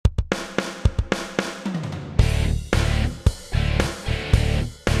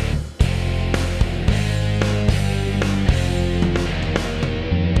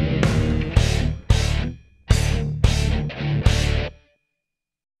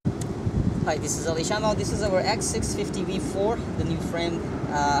Hi, this is AliShanMao. This is our X650 V4, the new frame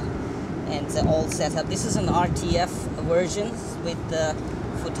and all setup. This is an RTF version with the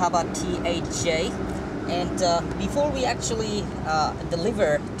Futaba T8J. And before we actually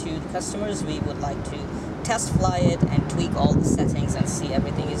deliver to the customers, we would like to test fly it and tweak all the settings and see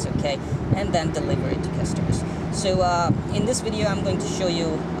everything is okay, and then deliver it to customers. So in this video I'm going to show you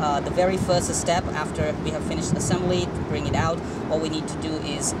the very first step after we have finished assembly. To bring it out, all we need to do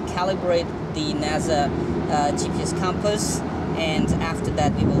is calibrate the NASA GPS compass, and after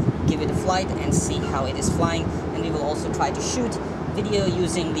that we will give it a flight and see how it is flying, and we will also try to shoot video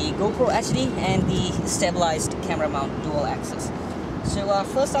using the GoPro HD and the stabilized camera mount dual axis. So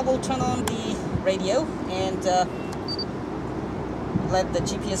first I will turn on the radio and let the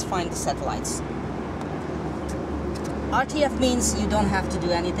GPS find the satellites. RTF means you don't have to do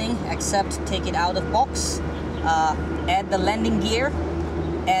anything except take it out of box, add the landing gear,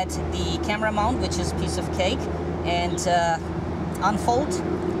 add the camera mount, which is a piece of cake, and unfold,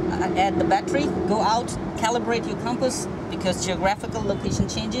 add the battery, go out, calibrate your compass because geographical location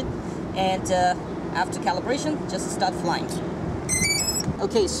changes, and after calibration just start flying.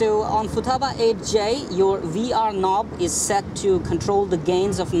 Okay, so on Futaba T8J, your VR knob is set to control the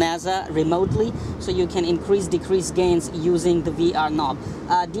gains of NASA remotely, so you can increase, decrease gains using the VR knob.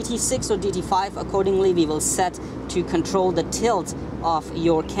 DT6 or DT5, accordingly, we will set to control the tilt of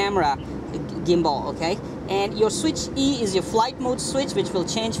your camera gimbal, okay? And your switch E is your flight mode switch, which will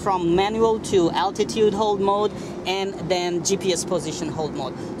change from manual to altitude hold mode and then GPS position hold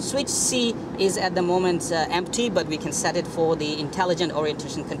mode. Switch C is at the moment empty, but we can set it for the intelligent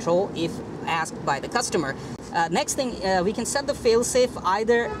orientation control if asked by the customer. Next thing, we can set the failsafe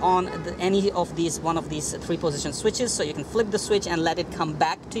either on any of these, one of these 3 position switches, so you can flip the switch and let it come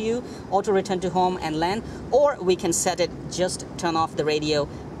back to you, auto return to home and land, or we can set it, just turn off the radio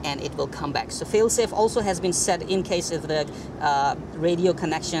and it will come back. So failsafe also has been set in case if the radio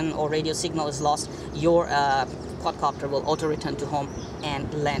connection or radio signal is lost, your quadcopter will auto return to home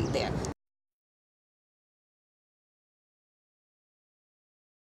and land there.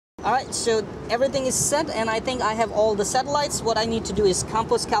 Alright, so everything is set and I think I have all the satellites. What I need to do is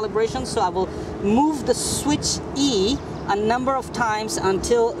compass calibration, so I will move the switch E a number of times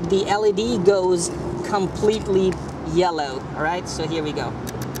until the LED goes completely yellow. Alright, so here we go.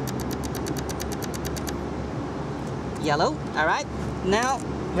 Yellow. Alright, now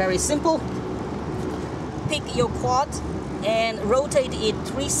very simple. Pick your quad and rotate it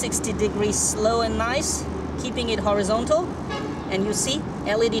 360 degrees slow and nice, keeping it horizontal, and you see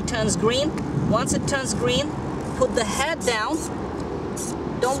LED turns green. Once it turns green, put the head down,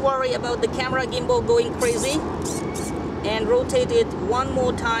 don't worry about the camera gimbal going crazy, and rotate it one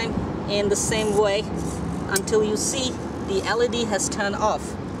more time in the same way until you see the LED has turned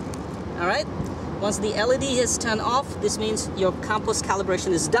off. Alright, once the LED has turned off, this means your compass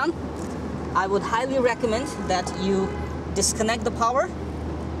calibration is done. I would highly recommend that you disconnect the power.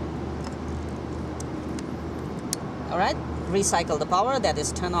 Alright, recycle the power, that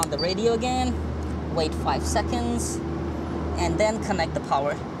is turn on the radio again, wait 5 seconds, and then connect the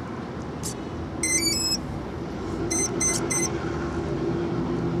power.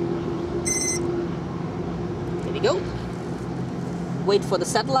 Here we go. Wait for the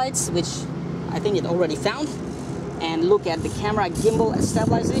satellites, which I think it already found, and look at the camera gimbal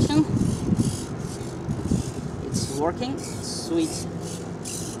stabilization. It's working, sweet.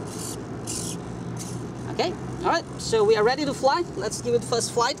 Okay, alright, so we are ready to fly. Let's give it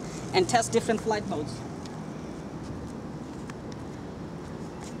first flight and test different flight modes.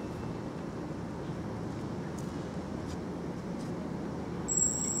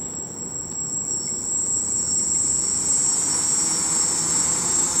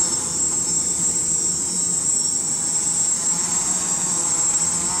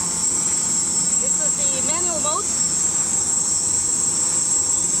 Manual mode. So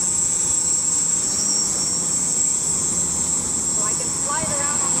I can fly it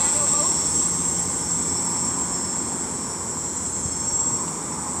around on manual mode.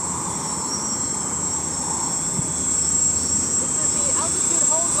 This is the altitude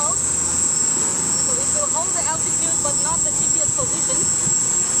hold mode. So it will hold the altitude but not the GPS position.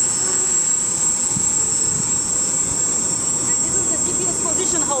 And this is the GPS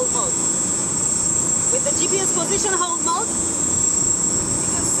position hold mode. With the GPS position hold mode, you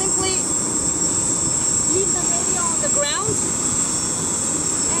can simply leave the radio on the ground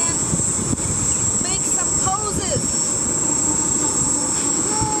and make some poses.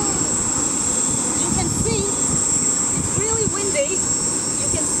 You can see it's really windy. You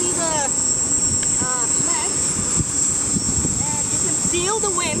can see the flag and you can feel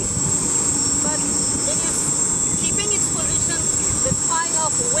the wind. but it is keeping its position despite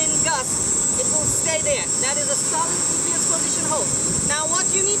of wind gusts. It will stay there. That is a solid GPS position hold. Now what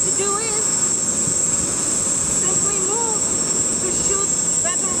you need to do is simply move to shoot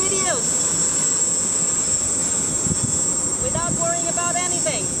better videos without worrying about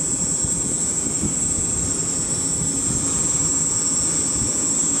anything.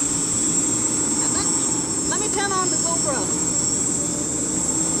 And then let me turn on the GoPro.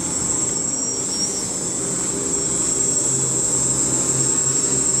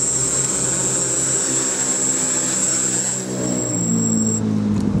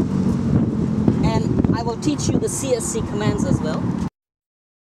 I will teach you the CSC commands as well.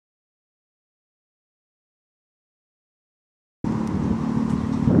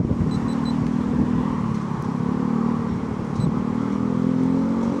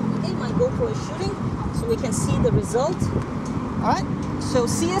 Okay, my GoPro is shooting, so we can see the result. Alright, so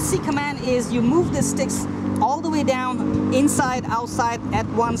CSC command is you move the sticks all the way down, inside, outside, at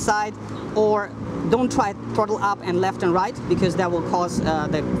one side, or don't try throttle up and left and right, because that will cause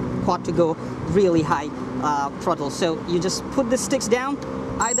the quad to go really high throttle. So you just put the sticks down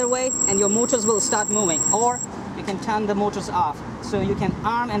either way and your motors will start moving, or you can turn the motors off. So you can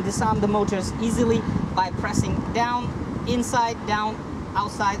arm and disarm the motors easily by pressing down, inside, down,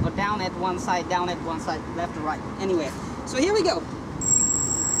 outside, or down at one side, left or right. Anyway, so here we go.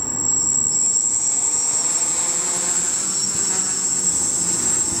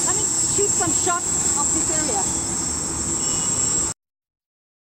 Let me shoot some shots of this area.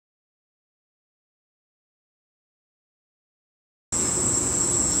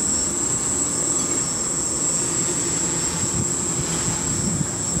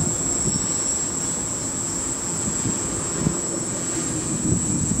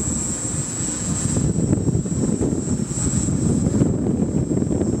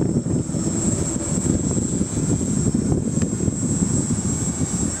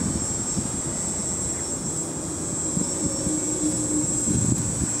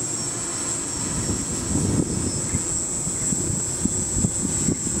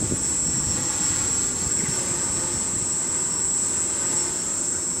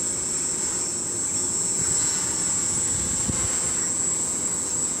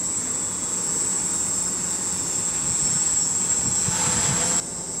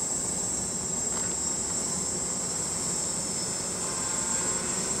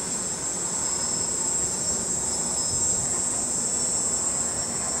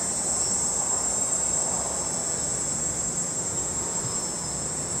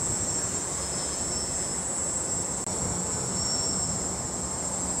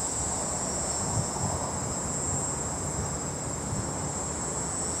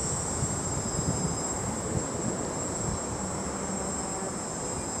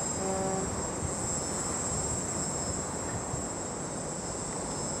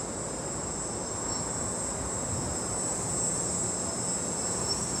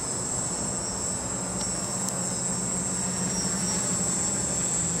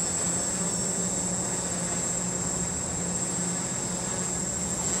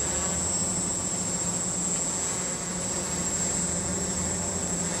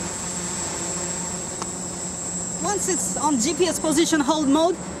 Once it's on GPS position hold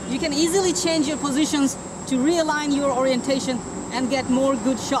mode, you can easily change your positions to realign your orientation and get more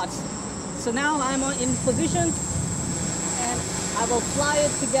good shots. So now I'm in position and I will fly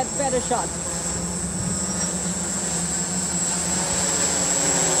it to get better shots.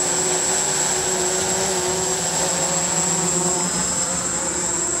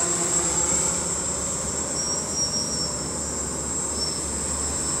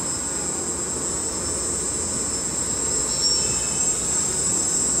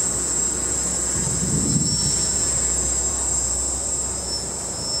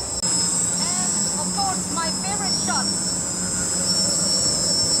 My favorite shot.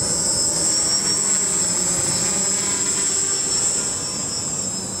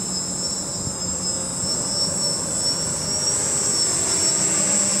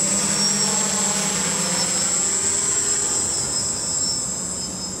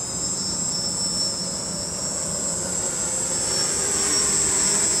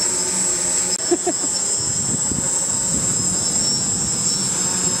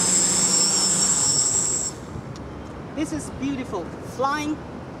 This is beautiful. Flying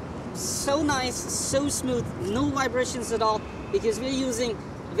so nice, so smooth, no vibrations at all, because we're using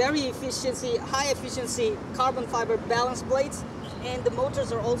high efficiency carbon fiber balance plates, and the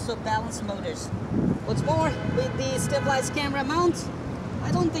motors are also balanced motors. What's more, with the stabilized camera mount,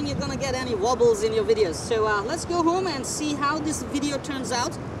 I don't think you're gonna get any wobbles in your videos. So let's go home and see how this video turns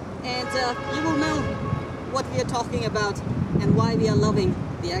out and you will know what we are talking about and why we are loving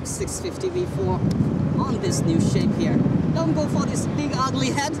the X650 V4 on this new shape here. Don't go for this big ugly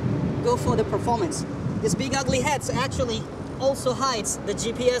head, go for the performance. This big ugly head actually also hides the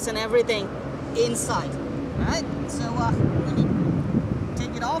GPS and everything inside. Alright, so let me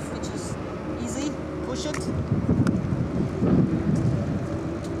take it off, which is easy. Push it.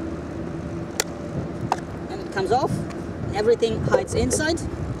 And it comes off. Everything hides inside.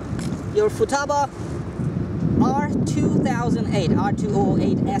 Your Futaba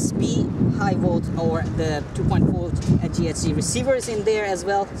R2008 high volt or the 2.4 volt GHz receiver is in there as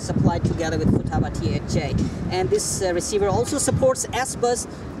well, supplied together with Futaba T8J. And this receiver also supports S-Bus,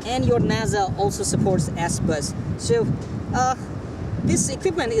 and your NASA also supports S-Bus. So this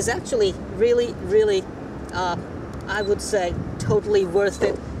equipment is actually really, I would say, totally worth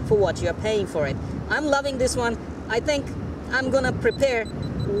it for what you're paying for it. I'm loving this one. I think I'm gonna prepare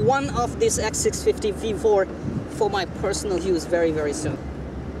one of this X650 V4 for my personal use very soon.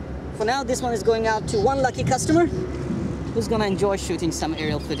 For now, this one is going out to one lucky customer who's gonna enjoy shooting some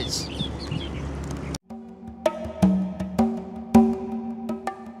aerial footage.